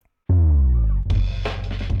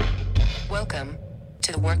Welcome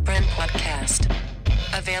to the Workbrand Podcast.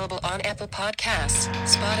 Available on Apple Podcasts,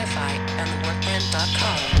 Spotify, and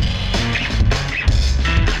theworkbrand.com.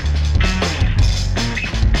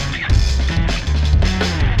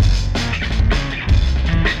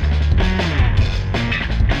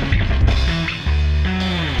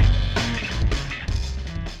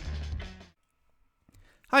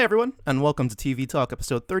 Hi everyone, and welcome to TV Talk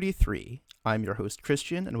episode 33. I'm your host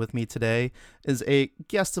Christian, and with me today is a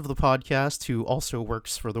guest of the podcast who also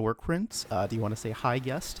works for the Workprint. Do you want to say hi,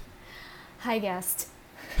 guest? Hi, guest.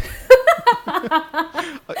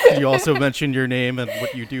 Could you also mention your name and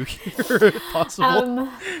what you do here, if possible?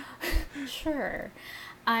 Sure.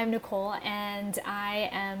 I'm Nicole, and I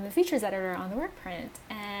am the features editor on the Workprint,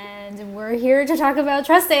 and we're here to talk about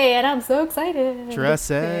Trese, and I'm so excited.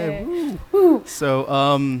 Trese, woo.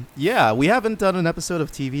 So, we haven't done an episode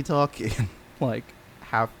of TV Talk in I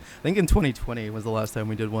think in 2020 was the last time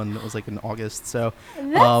we did one. It was like in August, so.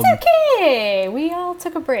 That's okay. We all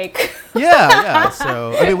took a break. Yeah.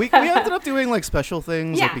 So, I mean, we ended up doing like special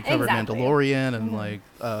things. Yeah, like we covered exactly. Mandalorian and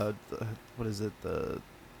what is it?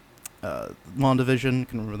 WandaVision,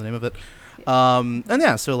 can't remember the name of it.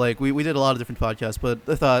 So like we did a lot of different podcasts, but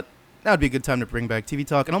I thought that would be a good time to bring back TV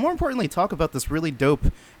Talk, and more importantly, talk about this really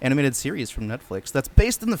dope animated series from Netflix that's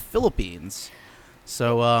based in the Philippines.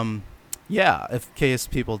 So, in case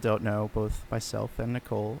people don't know, both myself and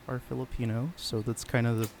Nicole are Filipino, so that's kind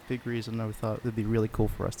of the big reason I thought it'd be really cool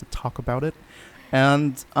for us to talk about it.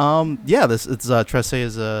 And Trese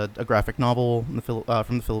is a graphic novel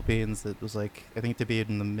from the Philippines that was I think debuted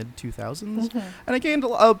in the mid 2000s, and it gained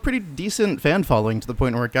a pretty decent fan following to the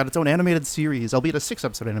point where it got its own animated series, albeit a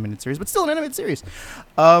 6-episode animated series, but still an animated series.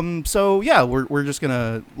 We're just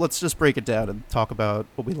let's just break it down and talk about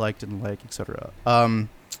what we liked and etc.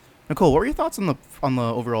 Nicole, what were your thoughts on the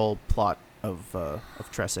overall plot of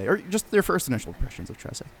Trese, or just your first initial impressions of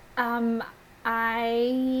Trese?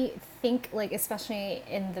 I think, especially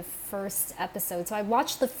in the first episode, so I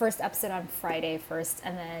watched the first episode on Friday first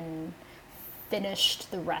and then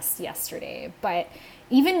finished the rest yesterday. But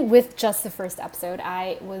even with just the first episode,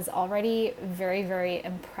 I was already very, very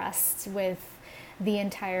impressed with the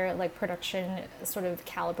entire production sort of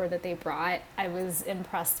caliber that they brought. I was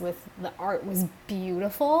impressed with the art was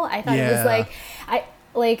beautiful. I thought it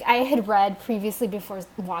was I had read previously before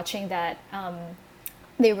watching that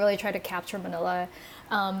they really try to capture Manila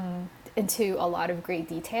into a lot of great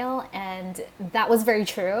detail, and that was very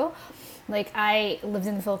true. I lived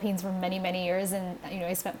in the Philippines for many, many years, and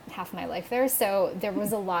I spent half my life there, so there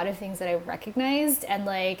was a lot of things that I recognized, and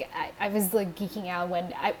I was geeking out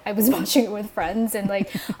when I was watching it with friends, and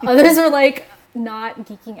others were not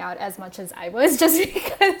geeking out as much as I was, just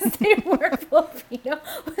because they were Filipino,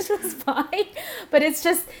 which was fine. But it's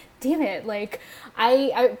just, damn it,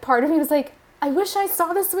 I part of me was I wish I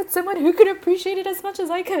saw this with someone who could appreciate it as much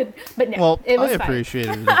as I could. But no, it was fine.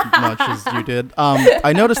 Appreciated it as much as you did.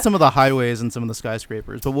 I noticed some of the highways and some of the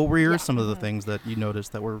skyscrapers, but what were some of the things that you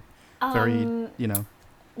noticed that were very,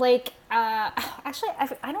 actually,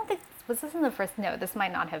 I don't think, was this in the first? No, this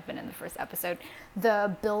might not have been in the first episode.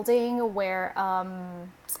 The building where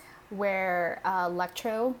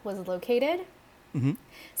Electro was located. Mm-hmm.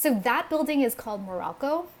 So that building is called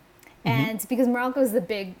Meralco. And because Meralco is the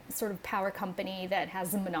big sort of power company that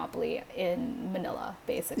has a monopoly in Manila,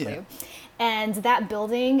 basically. Yeah. And that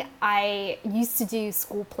building, I used to do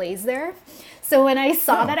school plays there. So when I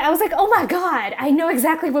saw that, I was like, oh my God, I know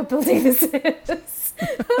exactly what building this is.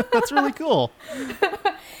 That's really cool.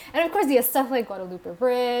 And of course, you have stuff like Guadalupe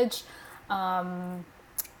Bridge. I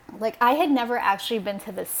had never actually been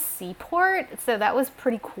to the seaport, so that was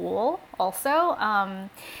pretty cool also. And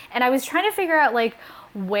I was trying to figure out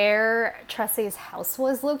where Trese's house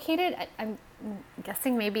was located. I'm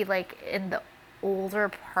guessing maybe in the older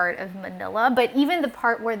part of Manila, but even the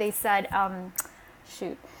part where they said,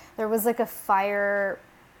 there was a fire,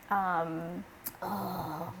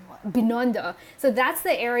 Binondo. So that's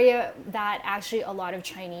the area that actually a lot of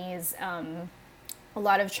Chinese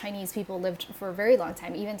people lived for a very long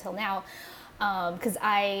time, even till now. Because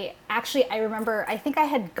I remember, I think I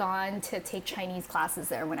had gone to take Chinese classes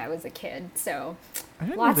there when I was a kid. So I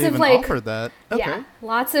didn't know they even offered that. Okay. Yeah,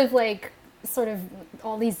 lots of sort of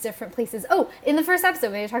all these different places. Oh, in the first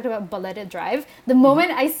episode when they talked about Baleta Drive, the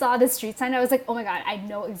moment I saw the street sign, I was like, oh my God, I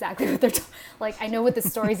know exactly what they're I know what the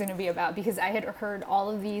story's going to be about, because I had heard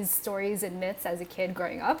all of these stories and myths as a kid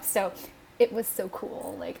growing up. So it was so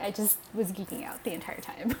cool. I just was geeking out the entire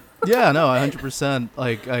time. Yeah, no, 100%.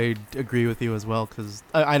 I agree with you as well, because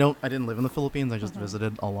I didn't live in the Philippines. I just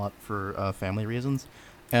visited a lot for family reasons.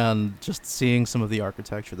 and just seeing some of the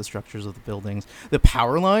architecture, the structures of the buildings, the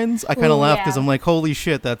power lines. I kind of Ooh, laughed because yeah. I'm like, holy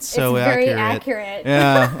shit, that's so it's very accurate. accurate.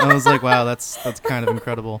 Yeah, I was like, wow, that's kind of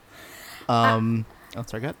incredible. Oh,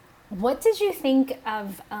 sorry, go ahead. What did you think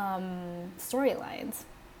of storylines?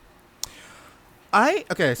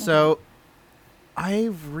 So I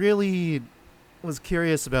really was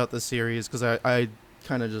curious about this series because I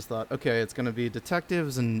kind of just thought, okay, it's going to be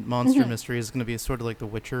detectives and monster mysteries. It's going to be sort of like The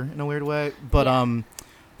Witcher in a weird way. But I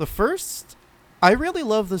really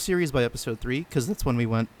love the series by episode 3 because that's when we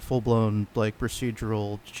went full-blown like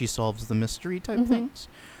procedural, she solves the mystery type things.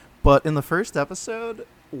 But in the first episode,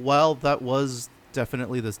 while that was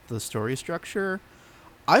definitely the story structure,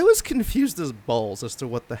 I was confused as balls as to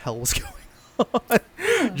what the hell was going on.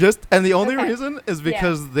 And the only reason is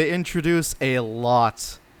because they introduce a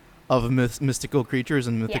lot of mystical creatures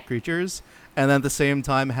and mythic creatures, and then at the same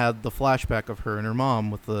time had the flashback of her and her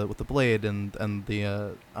mom with the blade and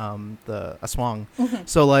the aswang.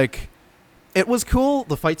 So like, it was cool.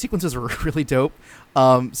 The fight sequences were really dope.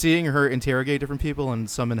 Seeing her interrogate different people and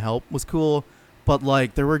summon help was cool. But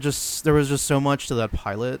like, there was just so much to that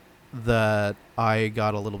pilot that I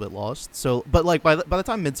got a little bit lost. So, but like by the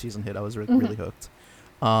time mid-season hit, I was really hooked.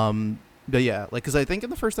 But yeah, like, because I think in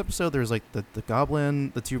the first episode there's like the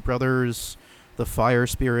goblin, the two brothers, the fire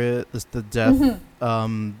spirit, the death,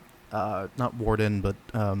 not warden, but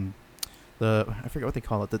I forget what they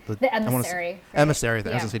call it. The emissary. Emissary. I was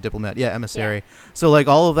going to say diplomat. Yeah, emissary. Yeah. So like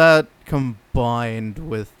all of that combined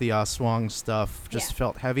with the Aswang stuff just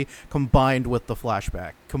felt heavy. Combined with the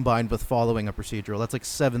flashback. Combined with following a procedural. That's like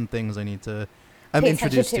 7 things I need to. I'm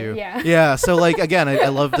introduced to. Yeah. So like again, I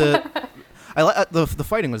loved it. The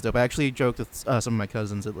fighting was dope. I actually joked with some of my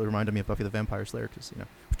cousins. It reminded me of Buffy the Vampire Slayer because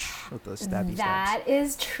with the stabby That stabs.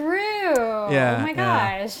 is true. Yeah. Oh my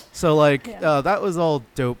gosh. So like that was all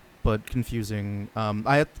dope but confusing.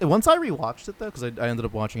 Once I rewatched it though, because I ended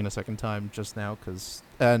up watching it a second time just now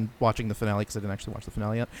and watching the finale because I didn't actually watch the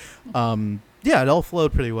finale yet. It all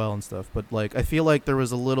flowed pretty well and stuff. But like I feel like there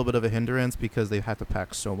was a little bit of a hindrance because they had to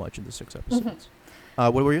pack so much into 6 episodes.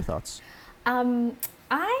 What were your thoughts?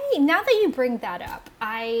 Now that you bring that up,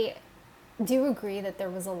 I do agree that there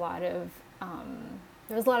was a lot of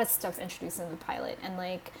stuff introduced in the pilot, and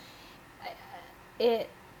like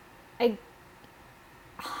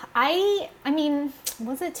I mean,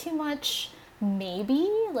 was it too much? Maybe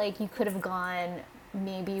like you could have gone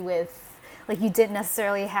maybe with like you didn't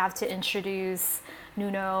necessarily have to introduce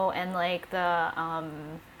Nuno and like the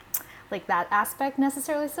like that aspect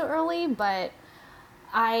necessarily so early, but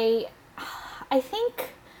I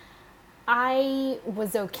think I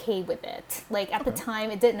was okay with it. Like at the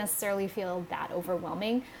time, it didn't necessarily feel that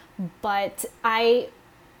overwhelming, but I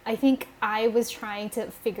think I was trying to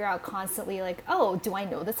figure out constantly, like, oh, do I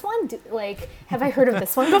know this one? Have I heard of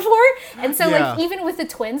this one before? And so, like, even with the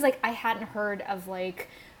twins, like, I hadn't heard of, like,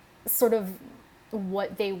 sort of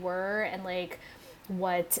what they were and, like,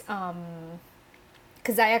 what,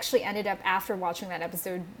 because I actually ended up, after watching that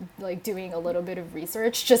episode, like, doing a little bit of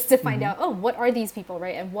research just to find out, oh, what are these people,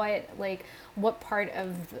 right? And what part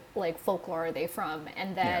of, like, folklore are they from?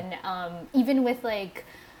 And then even with, like,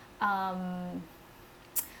 a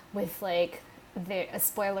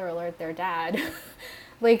spoiler alert, their dad,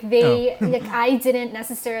 like I didn't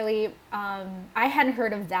necessarily, I hadn't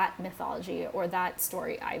heard of that mythology or that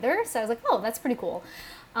story either. So I was like, oh, that's pretty cool.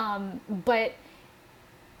 But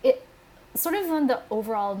it sort of on the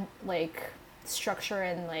overall like structure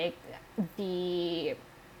and like the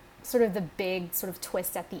sort of the big sort of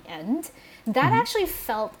twist at the end, that actually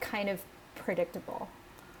felt kind of predictable.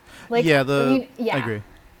 Like, I agree.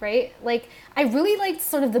 Right? Like, I really liked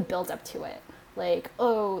sort of the build up to it. Like,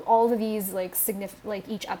 oh, all of these, like, like,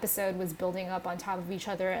 each episode was building up on top of each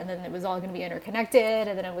other, and then it was all going to be interconnected,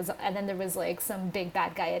 and then there was, like, some big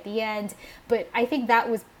bad guy at the end. But I think that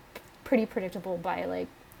was pretty predictable by, like,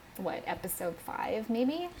 what, episode 5,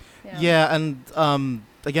 maybe? Yeah, and,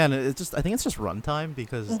 again, I think it's just runtime,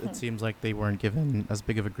 because it seems like they weren't given as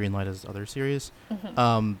big of a green light as other series.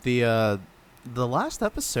 The last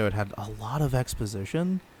episode had a lot of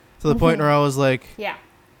exposition to the point where I was like,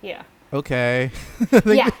 okay.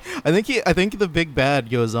 I think the big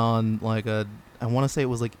bad goes on like I want to say it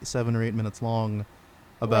was like 7 or 8 minutes long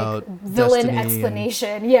about like villain Destiny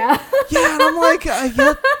explanation. And I'm like, I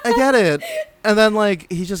get it. And then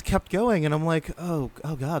like he just kept going, and I'm like, oh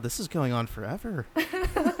god, this is going on forever.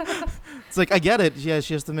 It's like, I get it. Yeah,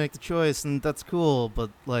 she has to make the choice, and that's cool.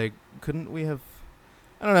 But like, couldn't we have,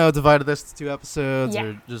 I don't know, divided this to 2 episodes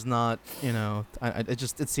or just not,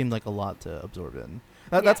 it seemed like a lot to absorb in.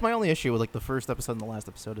 That's my only issue with like the first episode and the last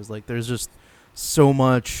episode is like there's just so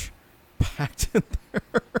much packed in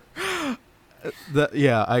there.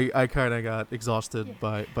 I kind of got exhausted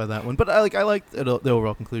by that one, but I liked the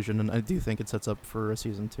overall conclusion, and I do think it sets up for a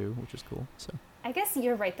season 2, which is cool. So I guess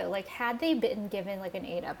you're right though. Like, had they been given like an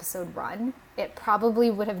 8-episode run, it probably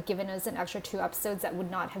would have given us an extra 2 episodes that would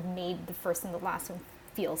not have made the first and the last one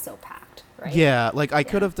feel so packed, right? yeah, like I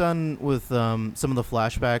could have done with some of the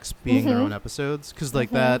flashbacks being their own episodes, because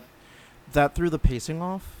like that threw the pacing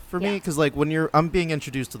off for me, because like when I'm being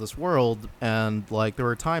introduced to this world, and like there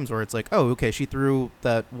were times where it's like, oh, okay, she threw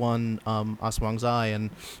that one Aswang's eye and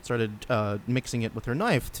started mixing it with her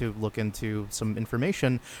knife to look into some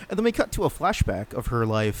information, and then we cut to a flashback of her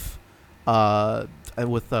life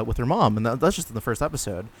with her mom, and that's just in the first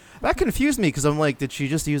episode. That confused me, because I'm like, did she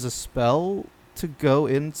just use a spell to go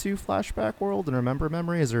into flashback world and remember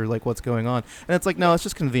memories, or like what's going on? And it's like, no, it's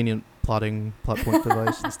just convenient plot point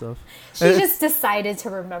device and stuff. She just decided to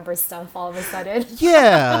remember stuff all of a sudden.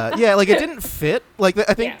 yeah, like it didn't fit. Like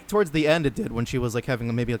I think towards the end it did, when she was like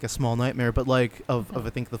having maybe like a small nightmare, but like of I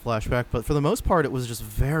think the flashback. But for the most part, it was just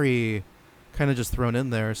very kind of just thrown in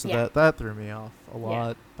there, so that threw me off a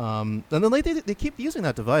lot. And then like they keep using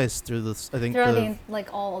that device through this, I think, throughout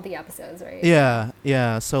like all the episodes, right?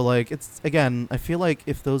 Yeah. So like it's, again, I feel like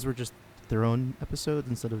if those were just their own episodes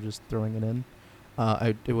instead of just throwing it in,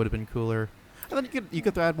 it would have been cooler. And then you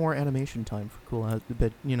could add more animation time for cool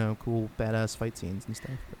badass fight scenes and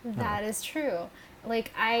stuff. That is true.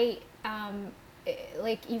 Like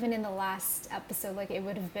like even in the last episode, like it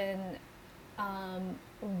would have been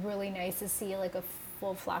really nice to see like a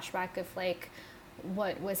full flashback of like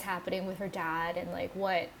what was happening with her dad, and like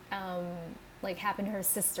what like happened to her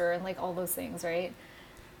sister, and like all those things, right?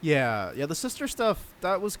 Yeah, the sister stuff,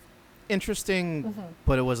 that was interesting,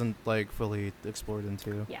 but it wasn't like fully explored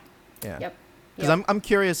into. Yep. Because I'm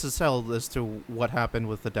curious as hell as to what happened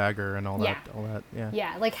with the dagger and all that.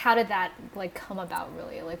 Yeah, like how did that like come about,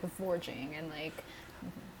 really, like with forging and like.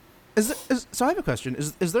 So I have a question.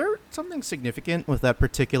 Is there something significant with that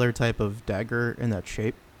particular type of dagger in that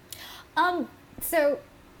shape? So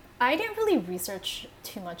I didn't really research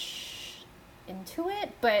too much into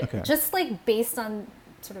it, but just like based on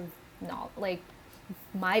sort of like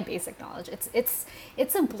my basic knowledge,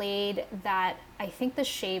 it's a blade that I think the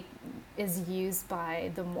shape is used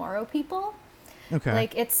by the Moro people. Okay.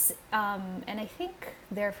 Like it's and I think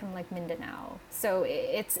they're from like Mindanao. So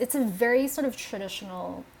it's a very sort of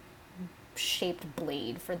traditional shaped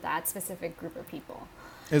blade for that specific group of people.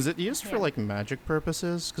 Is it used for like magic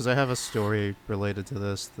purposes? Because I have a story related to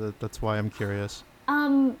this. That's why I'm curious.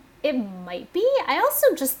 It might be. I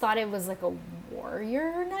also just thought it was like a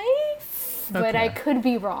warrior knife, but I could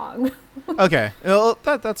be wrong. Okay, well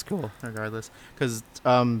that's cool regardless. Because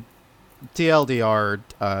TLDR,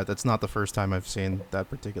 that's not the first time I've seen that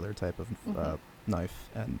particular type of knife,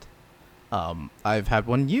 and I've had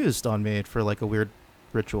one used on me for like a weird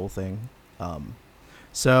ritual thing.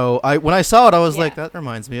 So when I saw it, I was like, that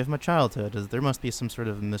reminds me of my childhood. There must be some sort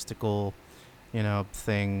of mystical,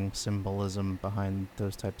 symbolism behind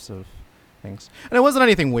those types of things. And it wasn't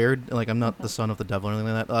anything weird. Like, I'm not the son of the devil or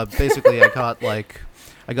anything like that. Basically, I got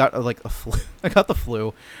the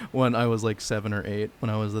flu when I was like 7 or 8 when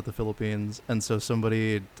I was at the Philippines. And so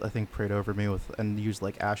somebody, I think, prayed over me and used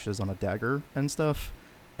like ashes on a dagger and stuff.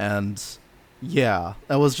 And yeah,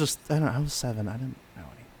 I was 7. I didn't know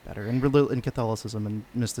any better. And Catholicism and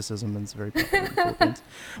mysticism is very popular in the Philippines.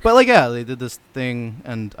 But like, they did this thing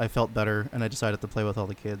and I felt better and I decided to play with all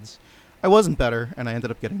the kids. I wasn't better and I ended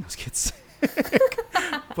up getting those kids sick.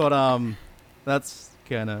 But that's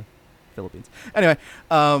kind of Philippines. Anyway,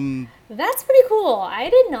 that's pretty cool. I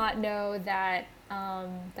did not know that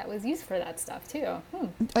that was used for that stuff too.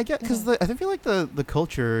 I get, because I feel like the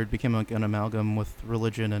culture became like an amalgam with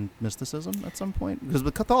religion and mysticism at some point, because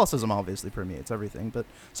the Catholicism obviously permeates everything, but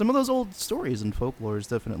some of those old stories and folklore is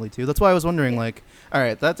definitely too. That's why I was wondering, like, all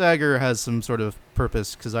right, that dagger has some sort of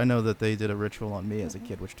purpose, because I know that they did a ritual on me as a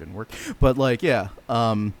kid, which didn't work, but like,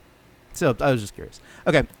 so I was just curious.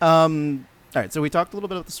 Okay, all right, so we talked a little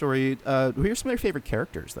bit about the story. Who are some of your favorite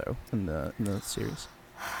characters though in the series?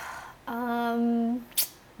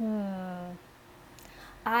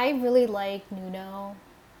 I really like Nuno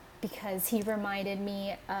because he reminded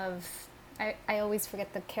me of, I always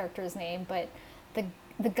forget the character's name, but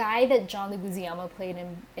the guy that John Leguizamo played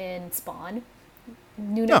in Spawn.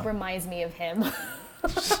 Nuno reminds me of him.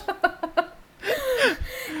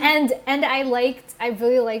 and I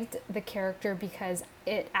really liked the character because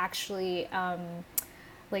it actually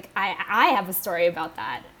like I have a story about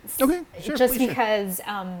that. Okay, sure. Just because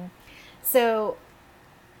so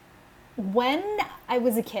when I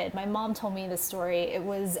was a kid, my mom told me this story. It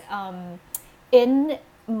was in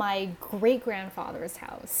my great grandfather's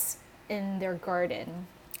house, in their garden,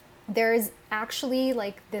 there's actually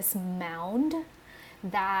like this mound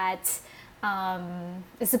that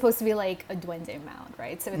is supposed to be like a duende mound,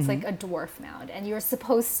 right? So it's like a dwarf mound, and you're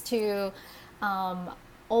supposed to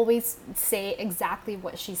always say exactly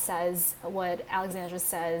what she says, what Alexandra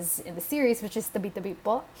says in the series, which is tabi tabi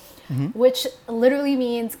po, which literally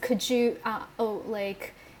means, could you,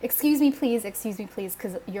 like, excuse me please,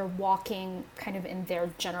 because you're walking kind of in their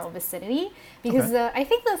general vicinity. Because I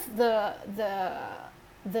think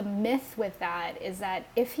the myth with that is that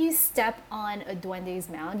if you step on a duende's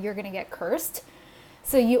mound, you're gonna get cursed.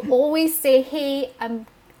 So you always say, hey, I'm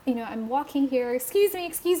walking here, excuse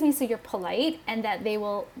me, so you're polite, and that they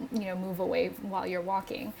will, move away while you're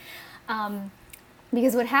walking.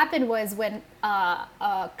 Because what happened was, when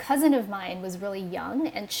a cousin of mine was really young,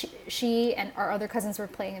 and she and our other cousins were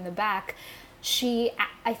playing in the back,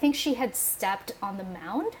 I think she had stepped on the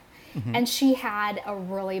mound, and she had a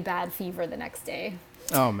really bad fever the next day.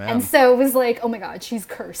 Oh, man. And so it was like, oh my God, she's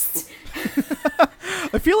cursed.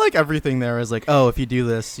 I feel like everything there is like, oh, if you do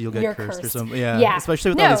this, you'll get cursed or something. Yeah.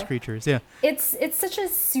 Especially with all these creatures. Yeah. It's such a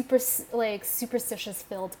superstitious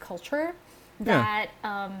filled culture that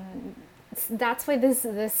that's why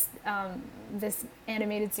this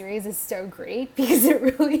animated series is so great, because it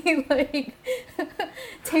really like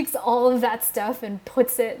takes all of that stuff and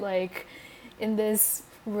puts it like in this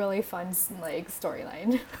really fun like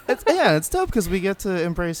storyline. It's dope because we get to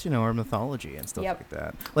embrace our mythology and stuff like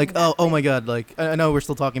that. Like exactly. oh my God, like I know we're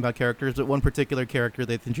still talking about characters, but one particular character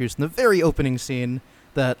they introduced in the very opening scene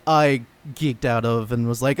that I geeked out of and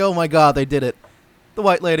was like, oh my God, they did it. The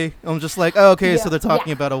white lady. I'm just like, oh, okay, so they're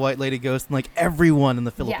talking about a white lady ghost, and like everyone in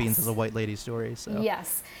the Philippines has a white lady story. So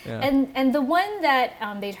yes, and the one that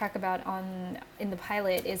they talk about in the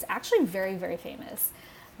pilot is actually very, very famous.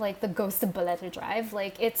 Like the Ghost of Baleta Drive.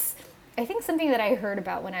 Like it's, I think, something that I heard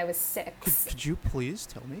about when I was 6. Could you please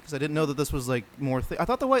tell me? Because I didn't know that this was like more. I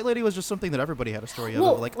thought the white lady was just something that everybody had a story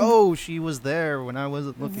of. Like, oh, she was there when I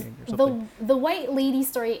wasn't looking, or something. The white lady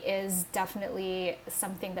story is definitely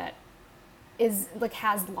something that is like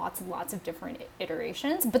has lots and lots of different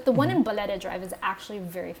iterations. But the one in Baleta Drive is actually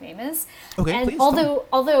very famous. Okay, and please.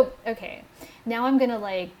 Although okay, now I'm gonna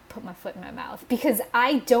like put my foot in my mouth, because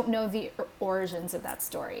I don't know the origins of that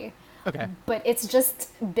story. Okay. But it's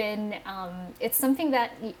just been, it's something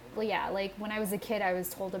that, like when I was a kid, I was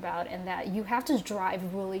told about, and that you have to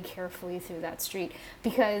drive really carefully through that street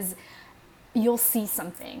because you'll see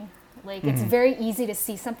something. Like it's very easy to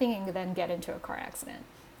see something and then get into a car accident,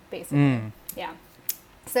 basically. Yeah.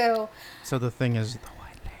 So the thing is the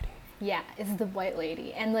white lady. Yeah, it's the white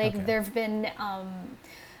lady. And like there've been,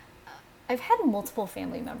 I've had multiple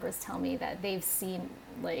family members tell me that they've seen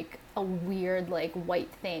like a weird like white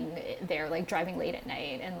thing there, like driving late at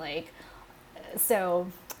night, and like so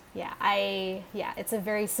it's a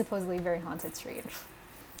very supposedly very haunted street.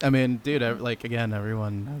 I mean, dude, like again,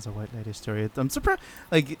 everyone has a white lady story. I'm surprised.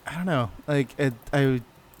 Like I don't know. Like I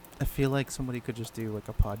feel like somebody could just do like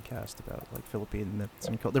a podcast about like Philippine myths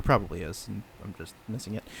and culture. There probably is, and I'm just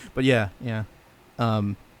missing it. But yeah.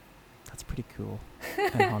 That's pretty cool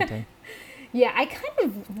and haunting. Yeah, I kind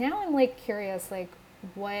of, now I'm like curious, like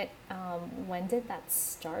what, when did that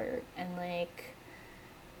start? And like,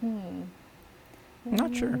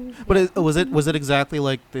 Not sure. But was it exactly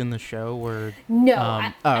like in the show where?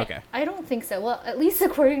 No. Okay. I don't think so. Well, at least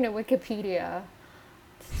according to Wikipedia,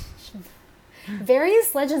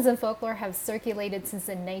 various legends and folklore have circulated since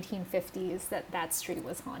the 1950s that street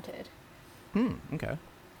was haunted. Okay.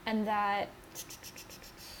 And that...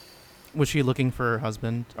 Was she looking for her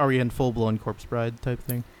husband? Are we in full-blown corpse bride type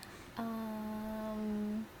thing?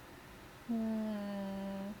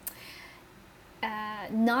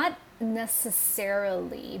 Not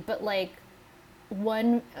necessarily, but like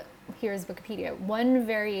here's Wikipedia. One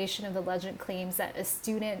variation of the legend claims that a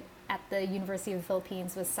student at the University of the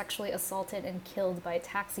Philippines was sexually assaulted and killed by a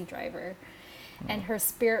taxi driver, and her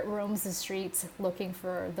spirit roams the streets looking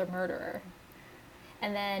for the murderer.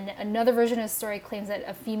 And then another version of the story claims that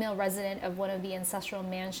a female resident of one of the ancestral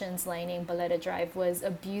mansions lining Baleta Drive was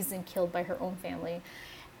abused and killed by her own family,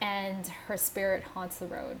 and her spirit haunts the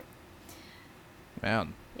road.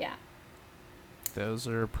 Man. Yeah. Those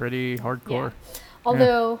are pretty hardcore. Yeah.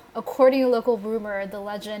 Although, according to local rumor, the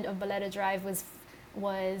legend of Baleta Drive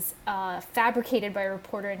was fabricated by a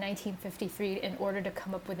reporter in 1953 in order to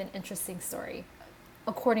come up with an interesting story,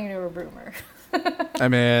 according to a rumor. I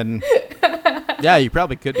mean, yeah, you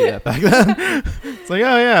probably could do that back then. It's like,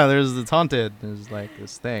 oh yeah, it's haunted. There's like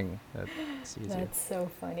this thing that sees you. That's so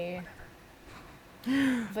funny.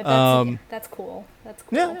 But that's cool. That's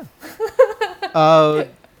cool. Yeah.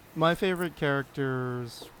 My favorite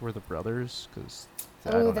characters were the brothers because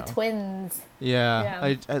Oh, the twins.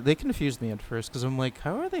 Yeah, they confused me at first because I'm like,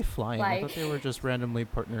 how are they flying? I thought they were just randomly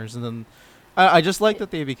partners, and then I just like that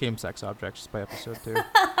they became sex objects by episode 2.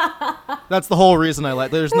 That's the whole reason I like.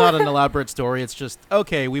 There's not an elaborate story. It's just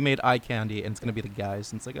okay. We made eye candy, and it's gonna be the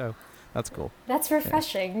guys, and it's like, oh, that's cool. That's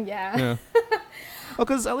refreshing. Yeah. Well,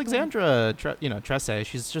 because Alexandra, Trese,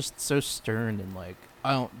 she's just so stern and like,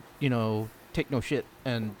 I don't, take no shit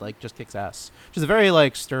and like just kicks ass. She's a very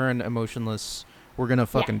like stern, emotionless. We're gonna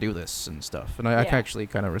fucking do this and stuff, and I actually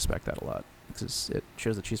kind of respect that a lot because it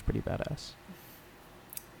shows that she's pretty badass.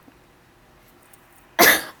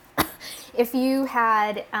 If you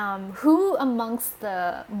had, who amongst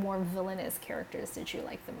the more villainous characters did you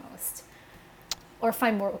like the most, or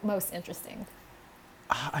find most interesting?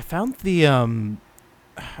 I found the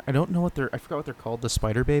I don't know I forgot what they're called. The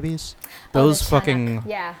spider babies. Those the fucking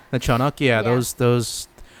Chunuk. The Chunuk. Yeah, those.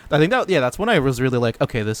 I think that's when I was really like,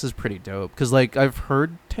 okay, this is pretty dope. Because like I've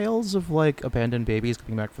heard tales of like abandoned babies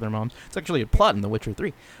coming back for their moms. It's actually a plot in The Witcher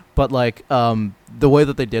 3. But like the way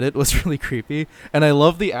that they did it was really creepy, and I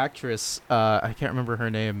love the actress. I can't remember her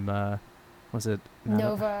name. Was it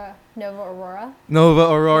Nova Aurora?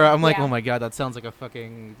 Nova Aurora. I'm like, oh my god, that sounds like a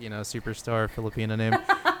fucking superstar Filipino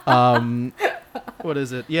name. What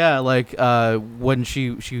is it? Yeah, like when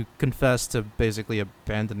she confessed to basically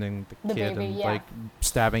abandoning the kid baby, and like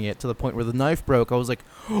stabbing it to the point where the knife broke. I was like,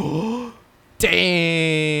 oh,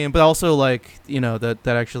 damn. But also like that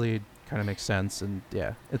actually kind of makes sense, and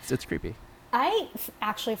it's creepy. I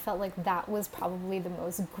actually felt like that was probably the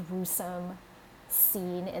most gruesome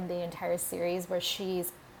scene in the entire series, where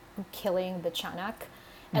she's killing the Chunuk.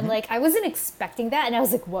 And like I wasn't expecting that, and I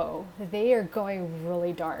was like, whoa, they are going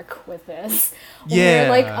really dark with this. Yeah.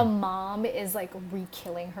 Where like a mom is like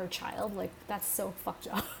re-killing her child. Like that's so fucked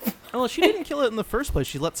up. Well, she didn't kill it in the first place.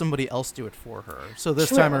 She let somebody else do it for her. So this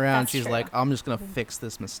time around, she's like, I'm just gonna fix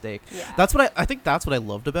this mistake. Yeah. That's what I think. That's what I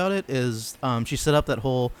loved about it is she set up that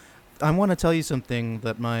whole. I want to tell you something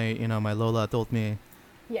that my Lola told me.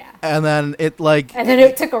 Yeah. And then it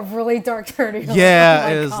took a really dark turn. Yeah,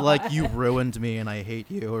 it was like, you ruined me and I hate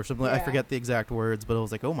you or something. I forget the exact words, but it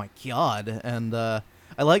was like, oh my god. And I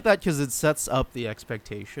like that because it sets up the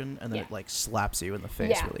expectation and then it like slaps you in the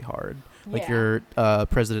face really hard. Like you're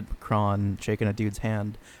President Macron shaking a dude's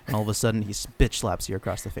hand and all of a sudden he bitch slaps you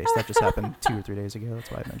across the face. That just happened 2 or 3 days ago. That's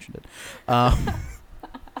why I mentioned it.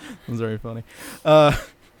 It was very funny. All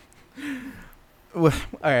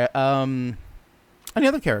right. Any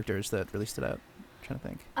other characters that really stood out? I'm trying to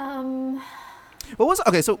think. What was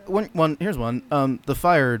okay? So here's one. The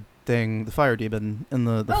fire thing, the fire demon in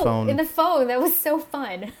the phone. In the phone, that was so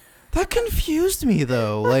fun. That confused me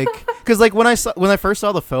though, like, because like when I first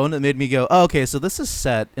saw the phone, it made me go, oh, okay, so this is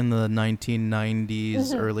set in the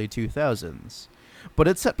 1990s, early 2000s, but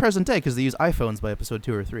it's set present day because they use iPhones by episode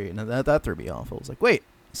 2 or 3, and that threw me off. I was like, wait,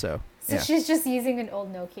 so she's just using an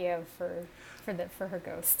old Nokia for her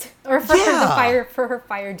ghost, or for her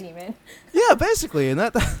fire demon. Yeah, basically, and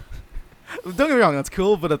that don't get me wrong, that's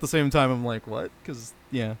cool, but at the same time, I'm like, what? Because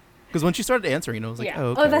when she started answering, I was like,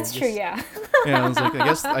 oh, okay, that's true, yeah. I was like,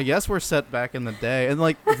 I guess we're set back in the day, and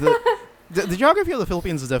like the geography of the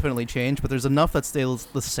Philippines has definitely changed, but there's enough that stays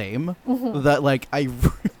the same that like I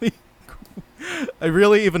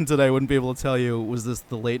really even today wouldn't be able to tell you, was this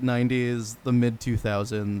the late 90s, the mid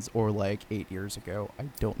 2000s, or like 8 years ago? I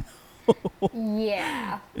don't know.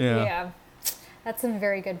 Yeah. That's a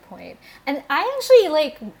very good point. And I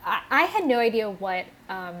actually I had no idea what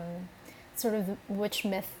sort of which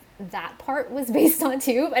myth that part was based on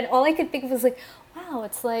too, and all I could think of was like, wow,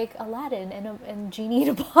 it's like Aladdin and Genie in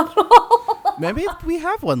a bottle. Maybe we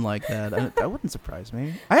have one like that. That wouldn't surprise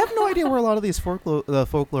me. I have no idea where a lot of these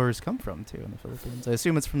folklores come from too in the Philippines. I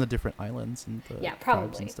assume it's from the different islands and the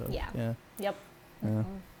tribes and stuff. Yep. Yeah.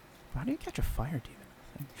 How do you catch a fire demon?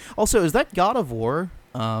 Also, is that God of War?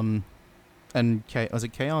 And was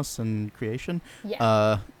it Chaos and Creation?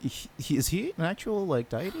 Yeah. Is he an actual like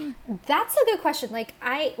deity? That's a good question. Like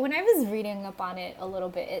when I was reading up on it a little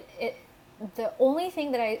bit, it the only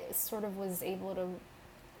thing that I sort of was able to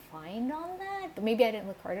find on that, but maybe I didn't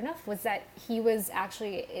look hard enough, was that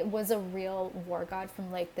it was a real war god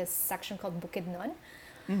from like this section called Bukidnon.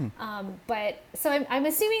 But so I'm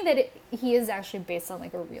assuming that he is actually based on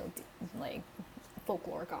like a real like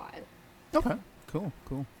folklore god. Okay, cool.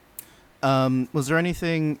 Was there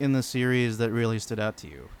anything in the series that really stood out to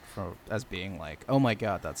you as being like, oh my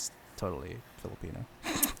god, that's totally Filipino?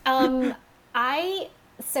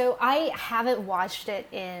 So I haven't watched it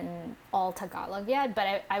in all Tagalog yet,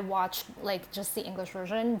 but I watched like just the English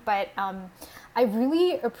version. But I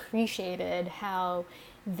really appreciated how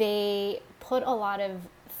they put a lot of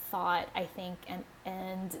thought, I think,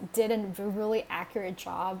 and did a really accurate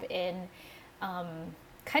job in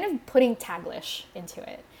kind of putting Taglish into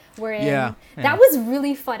it. Wherein Yeah. that was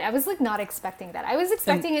really fun. I was like not expecting that. I was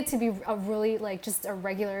expecting it to be a really like just a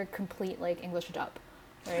regular, complete like English dub.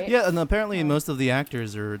 Right? Yeah, and apparently most of the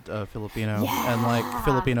actors are Filipino and like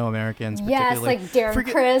Filipino Americans. Yes, particularly. like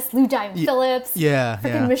Darren Criss, Lou Diamond Phillips.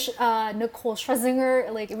 Yeah, Nicole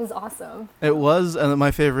Schlesinger. Like it was awesome. It was, and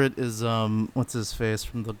my favorite is what's his face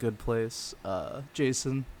from The Good Place,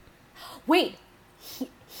 Jason. Wait,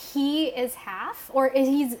 he is half, or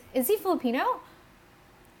is he Filipino?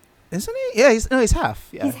 Isn't he? Yeah, he's half.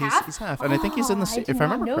 Yeah, He's half? He's half, and I think he's in the. I did If I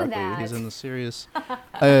not remember know correctly, that. he's in the series.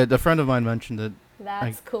 A friend of mine mentioned it.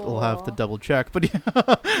 That's cool. We'll have to double check, but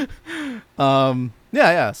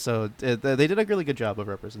yeah. So they did a really good job of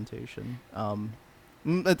representation.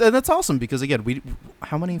 And that's awesome because again,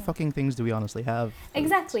 how many fucking things do we honestly have?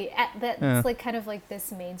 Exactly. That's like kind of like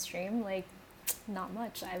this mainstream. Like not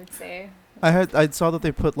much, I would say. I saw that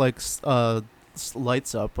they put like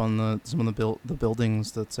lights up on some of the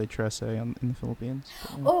buildings that say Trese in the Philippines.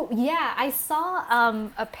 But, yeah. Oh yeah, I saw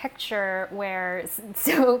a picture where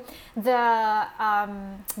so the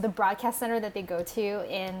broadcast center that they go to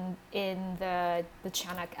in the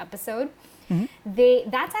Chanak episode. Mm-hmm.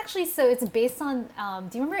 That's actually, so it's based on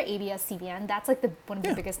do you remember ABS-CBN? That's like one of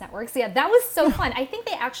the biggest networks. Yeah, that was so fun. I think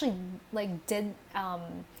they actually like did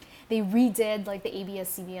they redid like the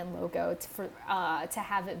ABS-CBN logo to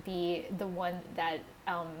have it be the one that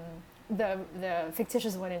the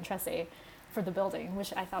fictitious one in Trese for the building,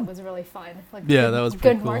 which I thought was really fun. Like that was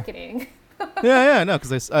pretty good cool. Marketing. Yeah, no,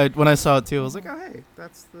 because when I saw it too, I was like, oh hey,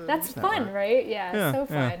 that's fun, network. right? Yeah, so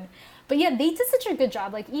fun. Yeah. But yeah, they did such a good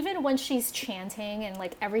job. Like even when she's chanting and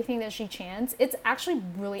like everything that she chants, it's actually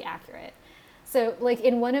really accurate. So like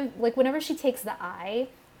whenever she takes the eye.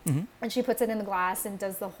 Mm-hmm. And she puts it in the glass and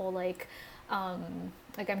does the whole like I'm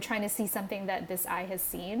trying to see something that this eye has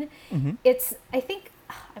seen. Mm-hmm. It's, I think,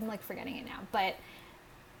 I'm like forgetting it now, but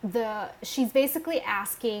she's basically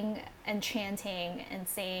asking and chanting and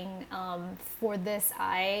saying for this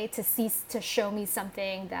eye to show me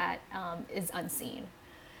something that is unseen.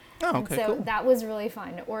 Oh, okay, so cool. That was really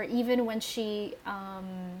fun. Or even when she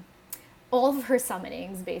all of her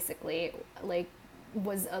summonings basically like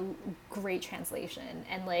was a great translation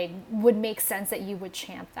and like would make sense that you would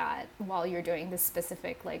chant that while you're doing this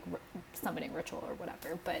specific like summoning ritual or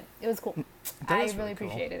whatever. But it was cool. I really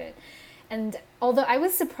appreciated it. And although I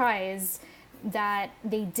was surprised that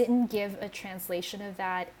they didn't give a translation of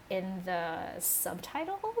that in the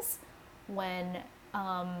subtitles when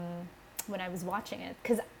I was watching it,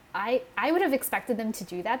 because I would have expected them to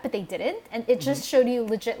do that, but they didn't, and it just showed you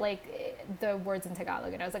legit like the words in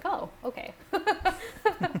Tagalog, and I was like, oh, okay.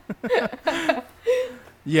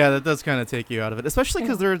 Yeah, that does kind of take you out of it, especially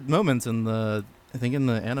because there are moments I think in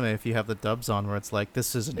the anime, if you have the dubs on, where it's like,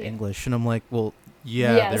 this isn't English, and I'm like, well,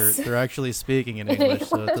 yeah, yes. they're actually speaking in English,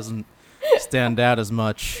 so it doesn't stand out as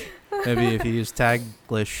much. Maybe if you use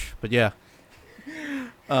Taglish, but yeah.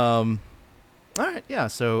 All right, yeah.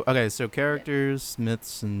 So characters,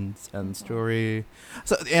 myths, and story.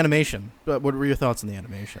 So the animation. But what were your thoughts on the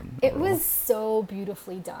animation? It was so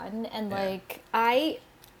beautifully done, and like I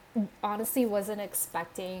honestly wasn't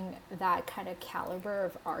expecting that kind of caliber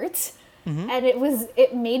of art, and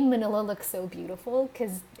it made Manila look so beautiful,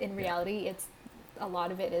 because in reality, a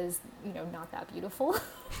lot of it is not that beautiful.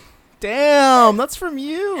 Damn, that's from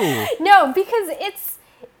you. No, because it's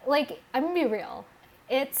like, I'm gonna be real.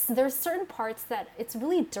 There's certain parts that it's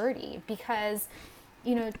really dirty because,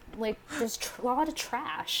 like there's a lot of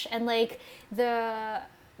trash, and like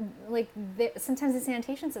sometimes the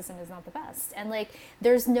sanitation system is not the best, and like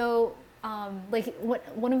there's no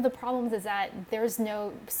one of the problems is that there's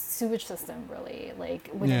no sewage system really like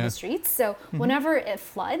within the streets. So whenever it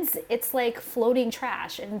floods, it's like floating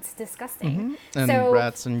trash, and it's disgusting. And so,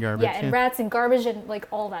 rats and garbage. Yeah, and rats and garbage and like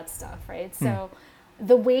all that stuff, right? So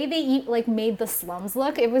the way they made the slums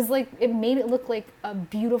look, it was like, it made it look like a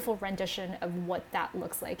beautiful rendition of what that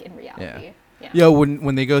looks like in reality. Yeah,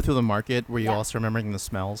 when they go through the market, were you also remembering the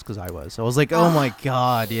smells? Because I was like, oh my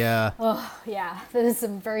god, yeah. Oh yeah, there's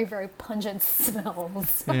some very, very pungent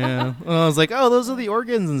smells. Yeah, well, I was like, oh, those are the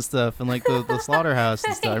organs and stuff, and like the slaughterhouse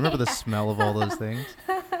and stuff. I remember the smell of all those things,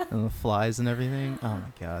 and the flies and everything. Oh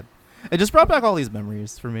my god, it just brought back all these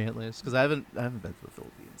memories for me, at least, because I haven't been to the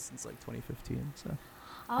Philippines since like 2015. So.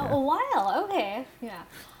 A while, okay, yeah.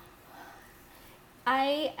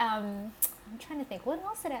 I'm trying to think. What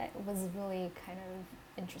else was really kind of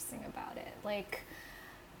interesting about it? Like,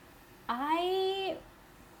 I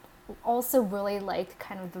also really liked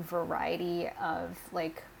kind of the variety of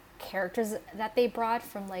like characters that they brought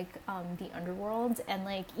from like the underworld, and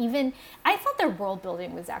like even I thought their world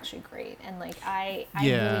building was actually great, and like I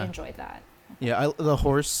really enjoyed that. Yeah, the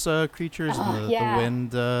horse creatures and Yeah. the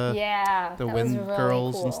wind, Yeah, the that wind was really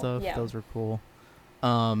girls cool. and stuff. Yeah. Those were cool.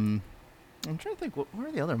 I'm trying to think. What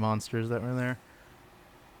were the other monsters that were there?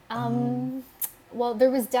 Well,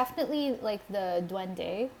 there was definitely like the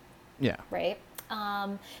duende, Yeah. right?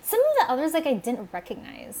 Some of the others like I didn't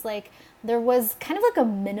recognize. Like there was kind of like a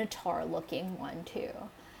minotaur looking one too,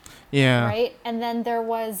 Yeah. right? And then there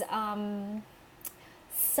was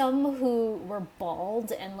some who were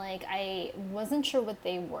bald, and like I wasn't sure what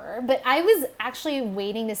they were, but I was actually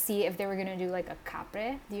waiting to see if they were gonna do like a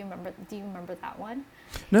capre. Do you remember that one?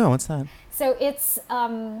 No, what's that? So it's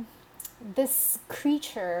this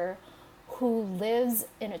creature who lives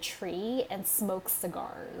in a tree and smokes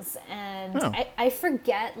cigars, and Oh. I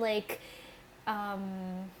forget like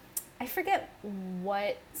I forget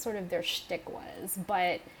what sort of their shtick was,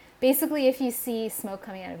 but basically, if you see smoke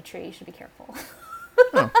coming out of a tree, you should be careful.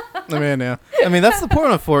 Oh. I mean, yeah. I mean, that's the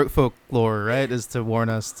point of folklore, right? Is to warn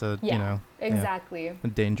us to, exactly, the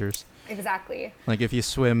dangers. exactly, Like if you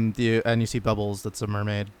swim and you see bubbles, that's a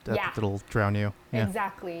mermaid. That'll drown you. Yeah.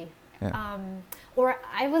 exactly. Yeah. Or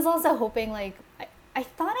I was also hoping like I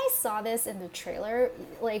thought I saw this in the trailer.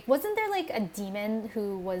 Like, wasn't there like a demon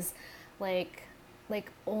who was like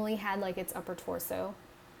only had like its upper torso,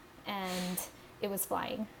 and it was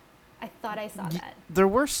flying? I thought I saw that. There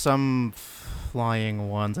were some flying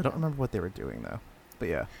ones. I don't remember what they were doing though. But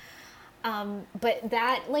yeah. But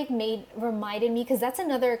that like reminded me, because that's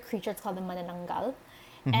another creature. It's called the manananggal,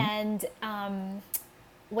 and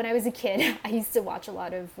when I was a kid, I used to watch a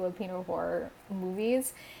lot of Filipino horror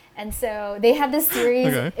movies, and so they had this series.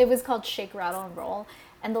 Okay. It was called Shake, Rattle, and Roll,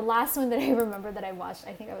 and the last one that I remember that I watched,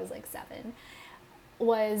 I think I was like 7,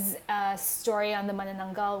 was a story on the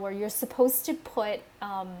manananggal where you're supposed to put.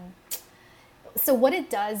 So what it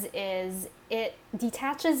does is it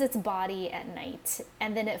detaches its body at night,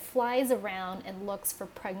 and then it flies around and looks for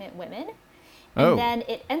pregnant women, and then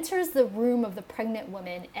it enters the room of the pregnant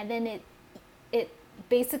woman, and then it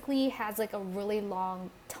basically has like a really long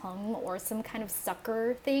tongue or some kind of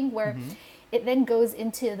sucker thing where it then goes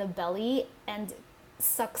into the belly and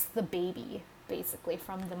sucks the baby basically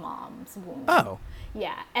from the mom's womb. Oh.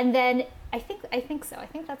 Yeah, and then I think so. I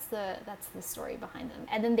think that's the story behind them.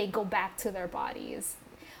 And then they go back to their bodies.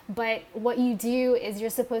 But what you do is you're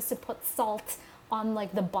supposed to put salt on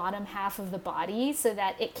like the bottom half of the body so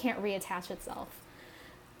that it can't reattach itself.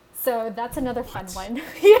 So that's another fun one.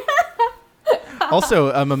 Yeah.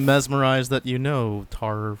 Also, I'm mesmerized that you know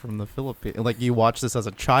tar from the Philippines. Like you watched this as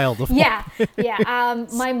a child. Yeah, yeah.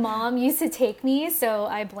 My mom used to take me, so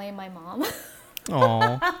I blame my mom.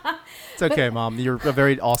 Aw. It's okay, Mom. You're a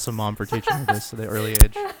very awesome mom for teaching me this at an early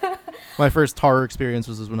age. My first horror experience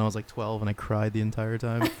was when I was like 12 and I cried the entire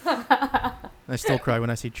time. I still cry when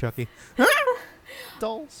I see Chucky.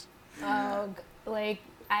 Dolls. Like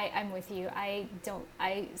I'm with you. I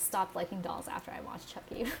stopped liking dolls after I watched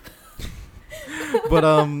Chucky.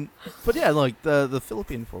 But yeah, like the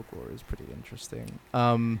Philippine folklore is pretty interesting.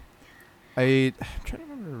 I'm trying to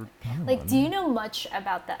remember. Like, do you know much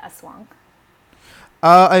about the aswang?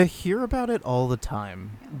 I hear about it all the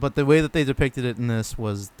time, but the way that they depicted it in this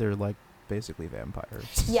was they're like basically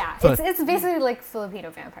vampires. Yeah, it's basically like Filipino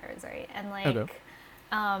vampires, right? And like,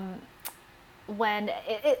 when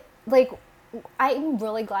it like, I'm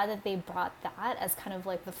really glad that they brought that as kind of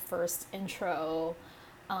like the first intro,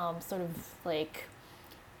 sort of like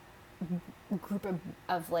group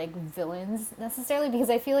of like villains necessarily, because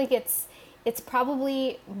I feel like it's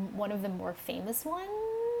probably one of the more famous ones.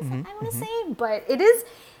 I want to say, but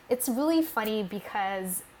it's really funny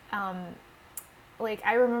because like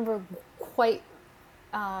I remember quite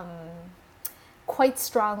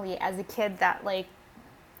strongly as a kid that like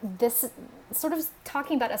this sort of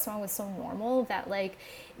talking about aswang was so normal that like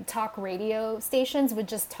talk radio stations would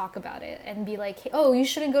just talk about it and be like, oh, you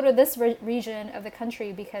shouldn't go to this region of the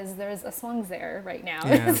country because there's aswangs there right now.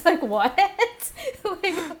 Yeah. It's like, what?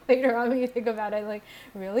 Like later on when you think about it, like,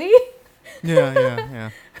 really? Yeah.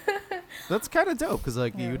 That's kind of dope because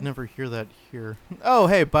like you would never hear that here. Oh,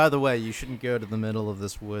 hey, by the way, you shouldn't go to the middle of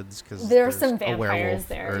this woods because there's some vampires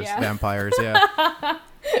there. Yeah. Vampires, yeah.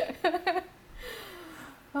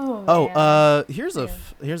 Here's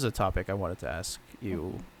a topic I wanted to ask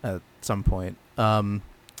you at some point.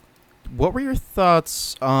 What were your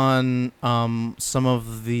thoughts on some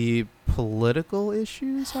of the political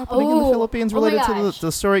issues happening in the Philippines oh my related to gosh.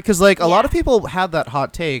 the story? Because like a lot Yeah. of people had that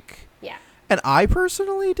hot take, Yeah. and I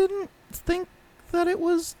personally didn't think that it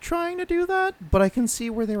was trying to do that, but I can see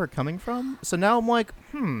where they were coming from. So now I'm like,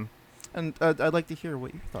 and I'd like to hear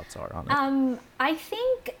what your thoughts are on it. I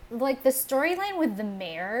think like the storyline with the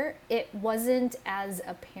mayor, it wasn't as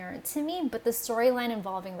apparent to me, but the storyline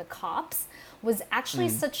involving the cops was actually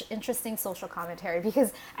such interesting social commentary,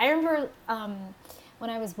 because I remember when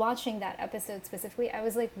I was watching that episode specifically, I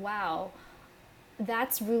was like, wow,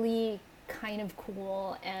 that's really kind of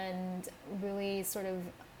cool and really sort of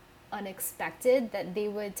unexpected that they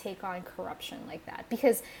would take on corruption like that,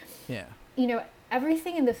 because Yeah. you know,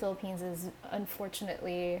 everything in the Philippines is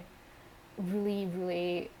unfortunately really,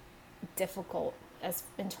 really difficult as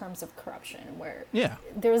in terms of corruption, where Yeah.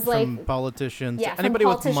 there's From like politicians, yeah, to anybody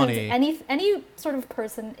from with politicians, money. any sort of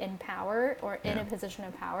person in power or in Yeah. a position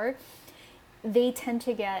of power, they tend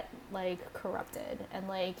to get like corrupted, and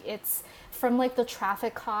like it's from like the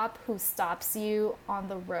traffic cop who stops you on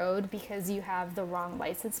the road because you have the wrong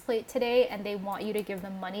license plate today, and they want you to give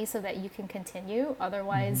them money so that you can continue,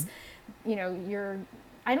 otherwise you know,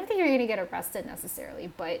 I don't think you're going to get arrested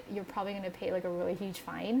necessarily, but you're probably going to pay like a really huge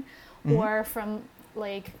fine. Or from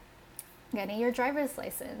like getting your driver's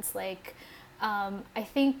license, like I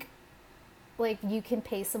think like you can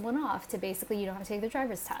pay someone off to basically, you don't have to take the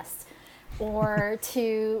driver's test. Or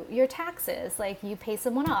to your taxes, like you pay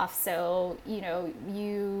someone off, so you know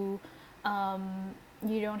you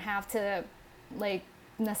don't have to like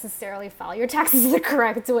necessarily file your taxes the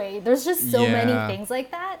correct way. There's just so many Yeah. things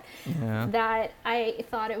like that Yeah. that I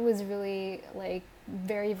thought it was really like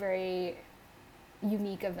very, very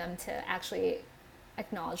unique of them to actually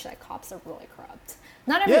acknowledge that cops are really corrupt.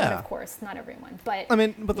 Not everyone, Yeah. of course, not everyone, but I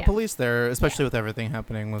mean, but the yeah. police there, especially Yeah. with everything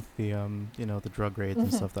happening with the, you know, the drug raids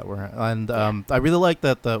and stuff that were, and Yeah. I really like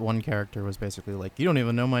that the one character was basically like, "You don't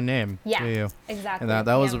even know my name, Yeah, do you?" exactly. And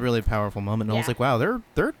that was Yeah. a really powerful moment. And I was Yeah. like, "Wow,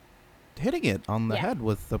 they're hitting it on the Yeah. head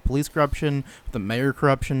with the police corruption, the mayor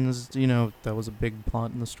corruptions. You know, that was a big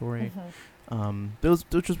plot in the story.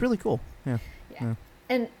 Which was really cool. Yeah, Yeah.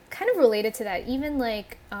 And kind of related to that, even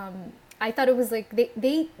like I thought it was like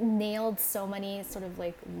they nailed so many sort of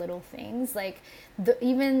like little things, like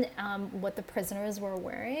even what the prisoners were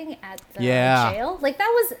wearing at the Yeah. jail, like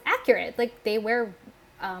that was accurate. Like they wear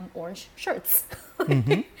orange shirts.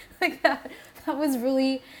 Like that was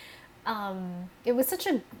really it was such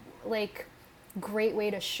a like great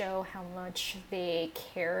way to show how much they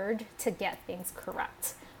cared to get things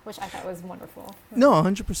correct, which I thought was wonderful. no,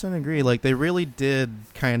 100% agree. Like they really did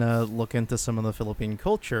kind of look into some of the Philippine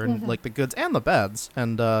culture and like the goods and the bads,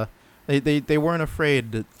 and they weren't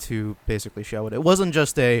afraid to basically show it. It wasn't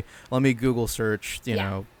just a let me Google search, you Yeah.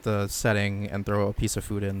 know, the setting and throw a piece of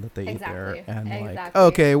food in that they eat Exactly. there, and like, Exactly.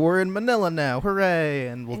 okay, we're in Manila now, hooray,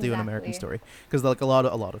 and we'll do an American Exactly. story, because like a lot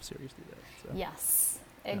of series do that. So. Yes,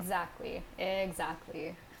 exactly,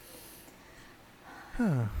 exactly.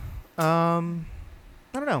 I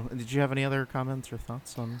don't know. Did you have any other comments or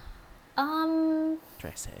thoughts on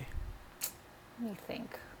Trese? Let me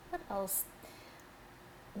think. What else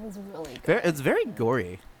was really good? It's very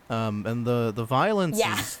gory, and the violence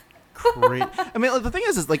Yeah. is great. I mean, like, the thing